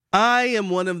I am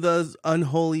one of those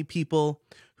unholy people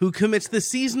who commits the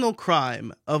seasonal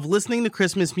crime of listening to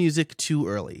Christmas music too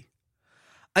early.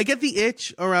 I get the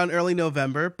itch around early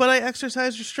November, but I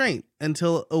exercise restraint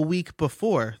until a week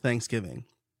before Thanksgiving.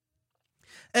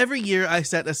 Every year, I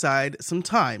set aside some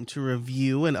time to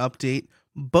review and update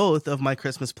both of my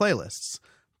Christmas playlists,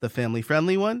 the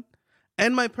family-friendly one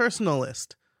and my personal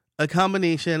list, a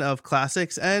combination of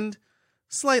classics and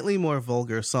slightly more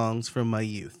vulgar songs from my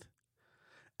youth.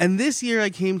 And this year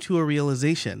I came to a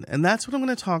realization, and that's what I'm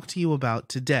going to talk to you about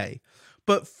today.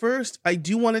 But first, I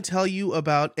do want to tell you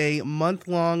about a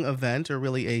month-long event, or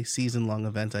really a season-long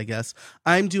event, I guess,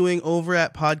 I'm doing over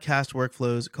at Podcast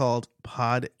Workflows called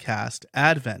Podcast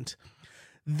Advent.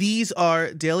 These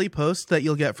are daily posts that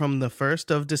you'll get from the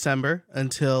 1st of December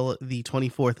until the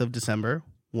 24th of December,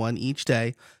 one each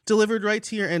day, delivered right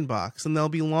to your inbox. And there'll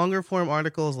be longer form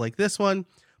articles like this one,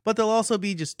 but there'll also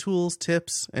be just tools,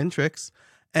 tips, and tricks,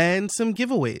 and some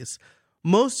giveaways.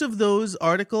 Most of those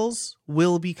articles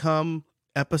will become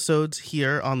episodes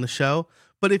here on the show,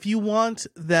 but if you want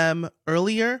them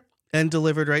earlier and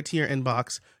delivered right to your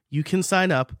inbox, you can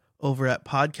sign up over at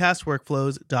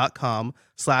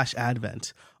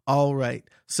podcastworkflows.com/advent. All right,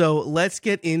 so let's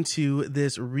get into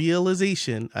this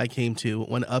realization I came to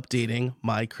when updating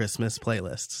my Christmas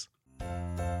playlists.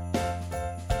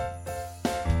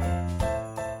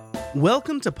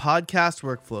 Welcome to Podcast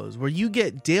Workflows, where you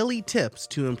get daily tips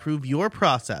to improve your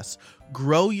process,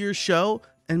 grow your show,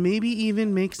 and maybe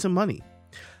even make some money.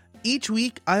 Each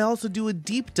week, I also do a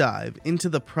deep dive into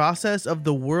the process of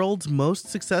the world's most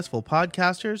successful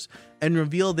podcasters and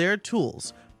reveal their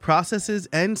tools, processes,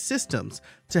 and systems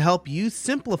to help you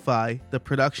simplify the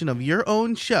production of your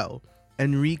own show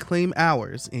and reclaim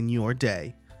hours in your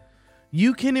day.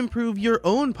 You can improve your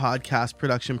own podcast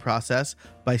production process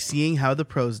by seeing how the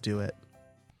pros do it.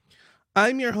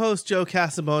 I'm your host, Joe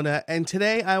Casabona, and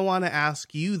today I want to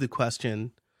ask you the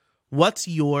question, what's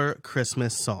your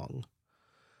Christmas song?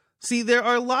 See, there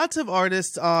are lots of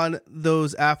artists on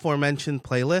those aforementioned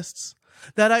playlists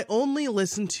that I only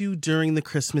listen to during the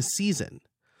Christmas season.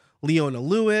 Leona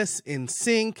Lewis,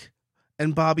 NSYNC,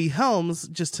 and Bobby Helms,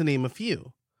 just to name a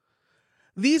few.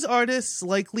 These artists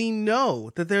likely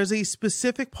know that there's a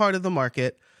specific part of the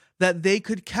market that they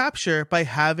could capture by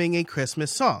having a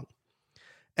Christmas song.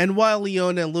 And while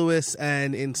Leona Lewis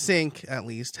and NSYNC, at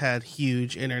least, had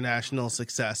huge international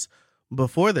success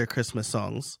before their Christmas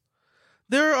songs,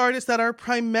 there are artists that are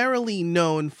primarily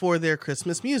known for their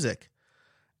Christmas music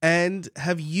and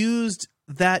have used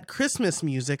that Christmas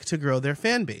music to grow their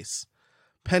fan base.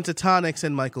 Pentatonix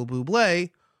and Michael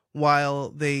Bublé, while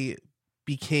they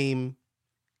became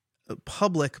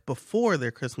public before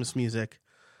their Christmas music,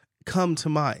 come to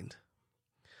mind.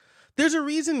 There's a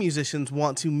reason musicians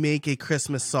want to make a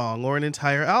Christmas song or an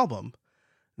entire album.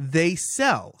 They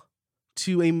sell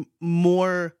to a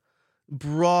more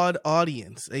broad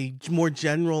audience, a more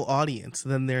general audience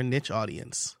than their niche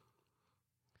audience.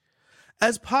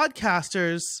 As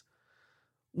podcasters,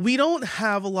 we don't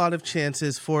have a lot of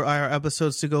chances for our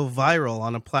episodes to go viral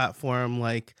on a platform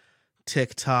like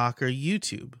TikTok or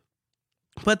YouTube.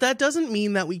 But that doesn't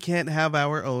mean that we can't have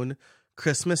our own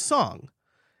Christmas song,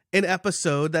 an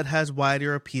episode that has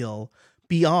wider appeal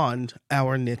beyond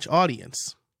our niche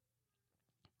audience.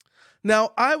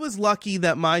 Now, I was lucky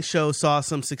that my show saw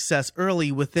some success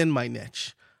early within my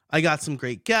niche. I got some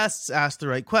great guests, asked the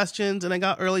right questions, and I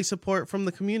got early support from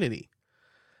the community.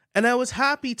 And I was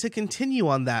happy to continue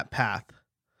on that path.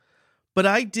 But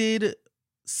I did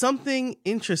something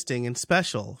interesting and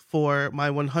special for my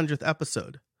 100th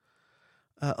episode.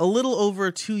 A little over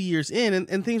 2 years in,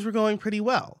 and things were going pretty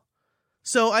well.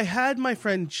 So I had my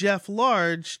friend Jeff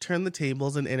Large turn the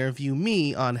tables and interview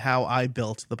me on how I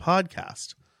built the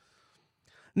podcast.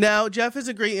 Now, Jeff is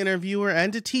a great interviewer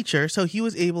and a teacher, so he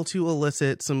was able to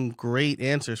elicit some great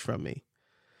answers from me.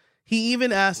 He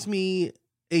even asked me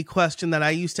a question that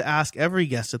I used to ask every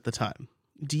guest at the time.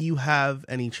 Do you have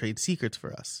any trade secrets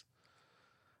for us?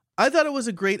 I thought it was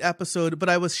a great episode, but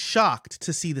I was shocked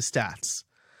to see the stats.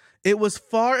 It was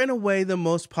far and away the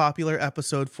most popular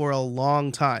episode for a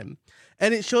long time,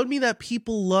 and it showed me that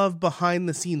people love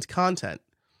behind-the-scenes content.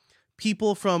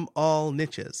 People from all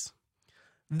niches.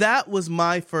 That was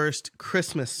my first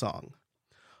Christmas song.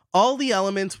 All the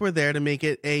elements were there to make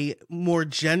it a more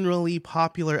generally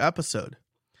popular episode.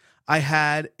 I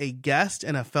had a guest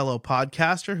and a fellow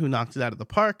podcaster who knocked it out of the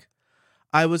park.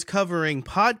 I was covering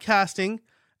podcasting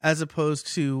as opposed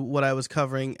to what I was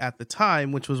covering at the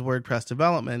time, which was WordPress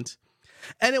development.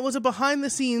 And it was a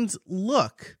behind-the-scenes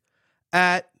look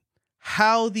at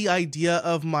how the idea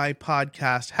of my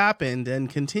podcast happened and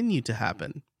continued to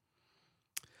happen.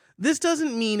 This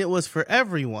doesn't mean it was for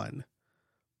everyone,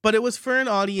 but it was for an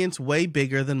audience way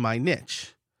bigger than my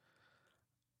niche.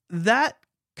 That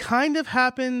kind of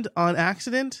happened on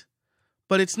accident,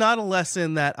 but it's not a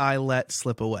lesson that I let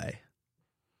slip away.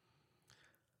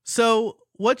 So,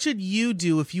 what should you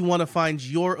do if you want to find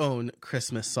your own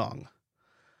Christmas song?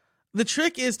 The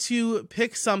trick is to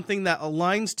pick something that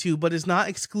aligns to but is not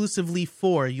exclusively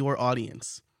for your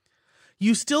audience.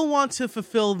 You still want to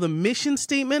fulfill the mission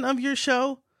statement of your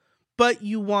show, but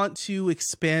you want to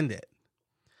expand it.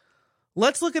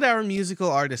 Let's look at our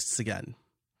musical artists again.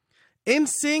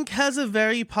 NSYNC has a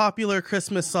very popular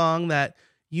Christmas song that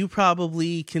you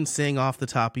probably can sing off the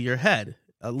top of your head,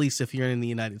 at least if you're in the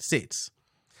United States.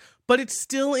 But it's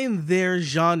still in their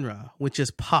genre, which is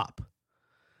pop.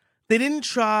 They didn't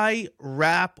try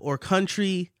rap or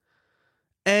country,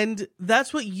 and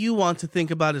that's what you want to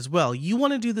think about as well. You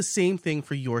want to do the same thing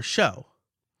for your show.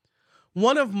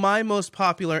 One of my most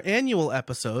popular annual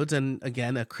episodes, and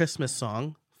again, a Christmas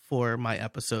song for my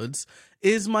episodes,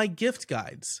 is my gift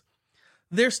guides.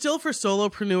 They're still for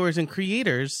solopreneurs and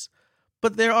creators,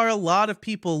 but there are a lot of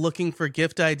people looking for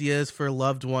gift ideas for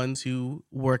loved ones who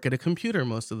work at a computer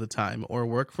most of the time or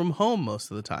work from home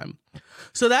most of the time.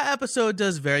 So that episode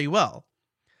does very well.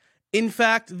 In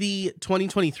fact, the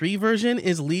 2023 version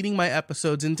is leading my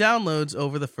episodes in downloads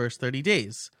over the first 30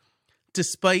 days,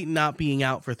 despite not being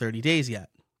out for 30 days yet.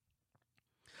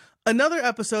 Another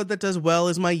episode that does well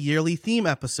is my yearly theme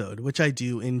episode, which I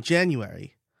do in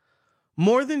January.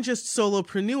 More than just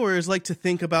solopreneurs like to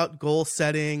think about goal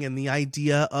setting, and the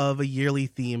idea of a yearly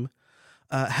theme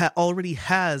already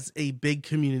has a big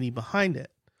community behind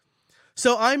it.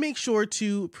 So I make sure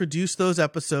to produce those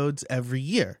episodes every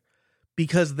year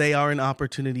because they are an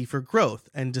opportunity for growth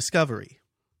and discovery.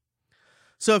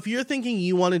 So if you're thinking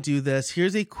you want to do this,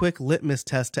 here's a quick litmus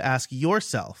test to ask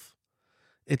yourself.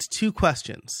 It's 2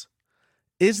 questions.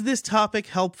 Is this topic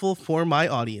helpful for my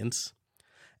audience?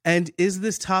 And is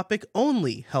this topic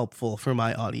only helpful for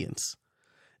my audience?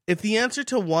 If the answer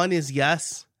to 1 is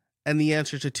yes, and the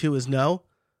answer to 2 is no,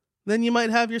 then you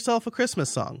might have yourself a Christmas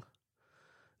song.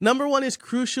 Number 1 is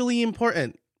crucially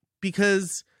important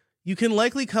because you can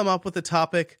likely come up with a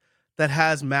topic that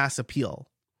has mass appeal.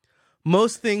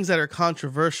 Most things that are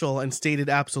controversial and stated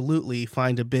absolutely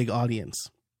find a big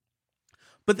audience.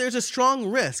 But there's a strong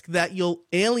risk that you'll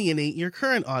alienate your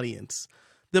current audience,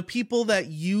 the people that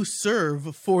you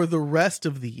serve for the rest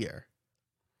of the year.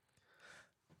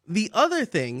 The other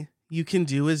thing you can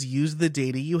do is use the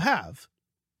data you have.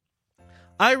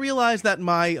 I realized that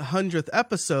my 100th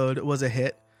episode was a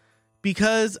hit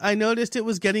because I noticed it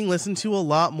was getting listened to a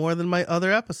lot more than my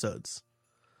other episodes.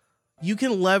 You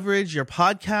can leverage your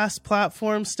podcast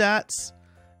platform stats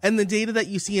and the data that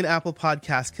you see in Apple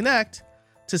Podcasts Connect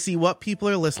to see what people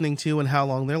are listening to and how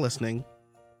long they're listening,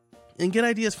 and get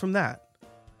ideas from that.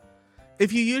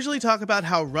 If you usually talk about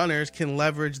how runners can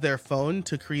leverage their phone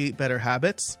to create better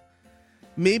habits,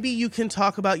 maybe you can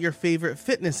talk about your favorite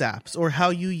fitness apps or how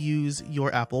you use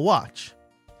your Apple Watch.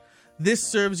 This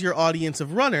serves your audience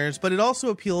of runners, but it also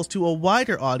appeals to a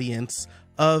wider audience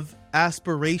of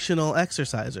aspirational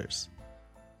exercisers.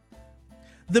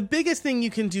 The biggest thing you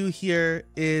can do here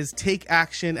is take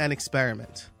action and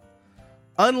experiment.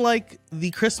 Unlike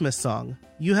the Christmas song,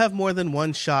 you have more than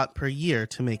one shot per year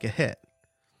to make a hit.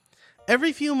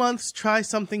 Every few months, try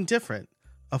something different,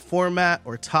 a format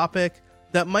or topic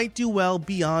that might do well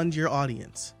beyond your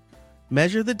audience.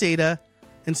 Measure the data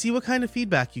and see what kind of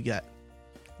feedback you get.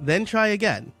 Then try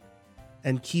again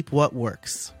and keep what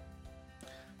works.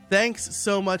 Thanks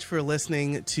so much for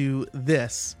listening to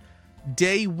this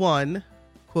day 1,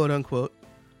 quote unquote,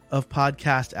 of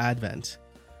Podcast Advent.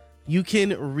 You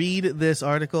can read this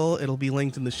article. It'll be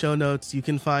linked in the show notes. You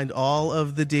can find all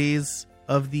of the days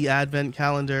of the Advent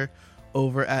calendar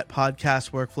over at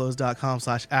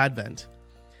podcastworkflows.com/advent.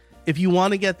 If you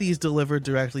want to get these delivered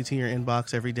directly to your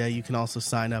inbox every day, you can also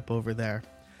sign up over there.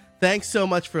 Thanks so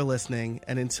much for listening,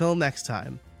 and until next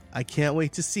time, I can't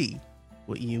wait to see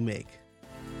what you make.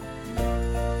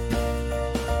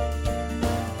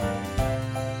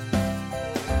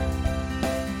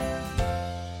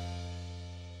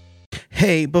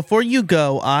 Hey, before you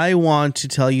go, I want to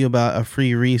tell you about a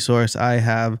free resource I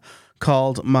have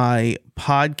called my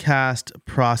podcast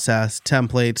process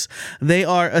templates. They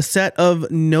are a set of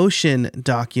Notion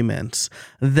documents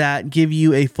that give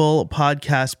you a full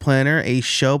podcast planner, a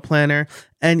show planner,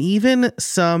 and even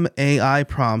some AI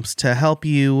prompts to help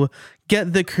you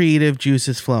get the creative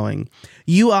juices flowing.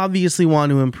 You obviously want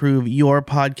to improve your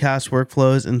podcast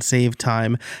workflows and save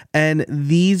time, and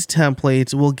these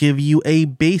templates will give you a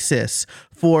basis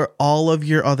for all of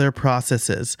your other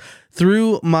processes.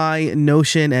 Through my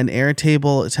Notion and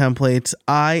Airtable templates,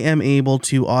 I am able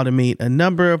to automate a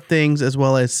number of things as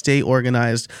well as stay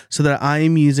organized so that I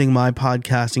am using my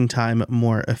podcasting time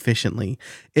more efficiently.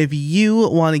 If you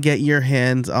want to get your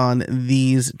hands on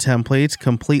these templates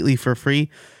completely for free,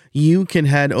 you can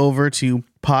head over to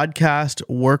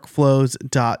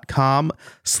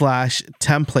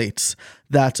podcastworkflows.com/templates.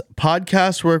 That's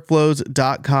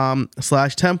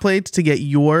podcastworkflows.com/templates to get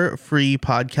your free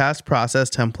podcast process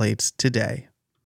templates today.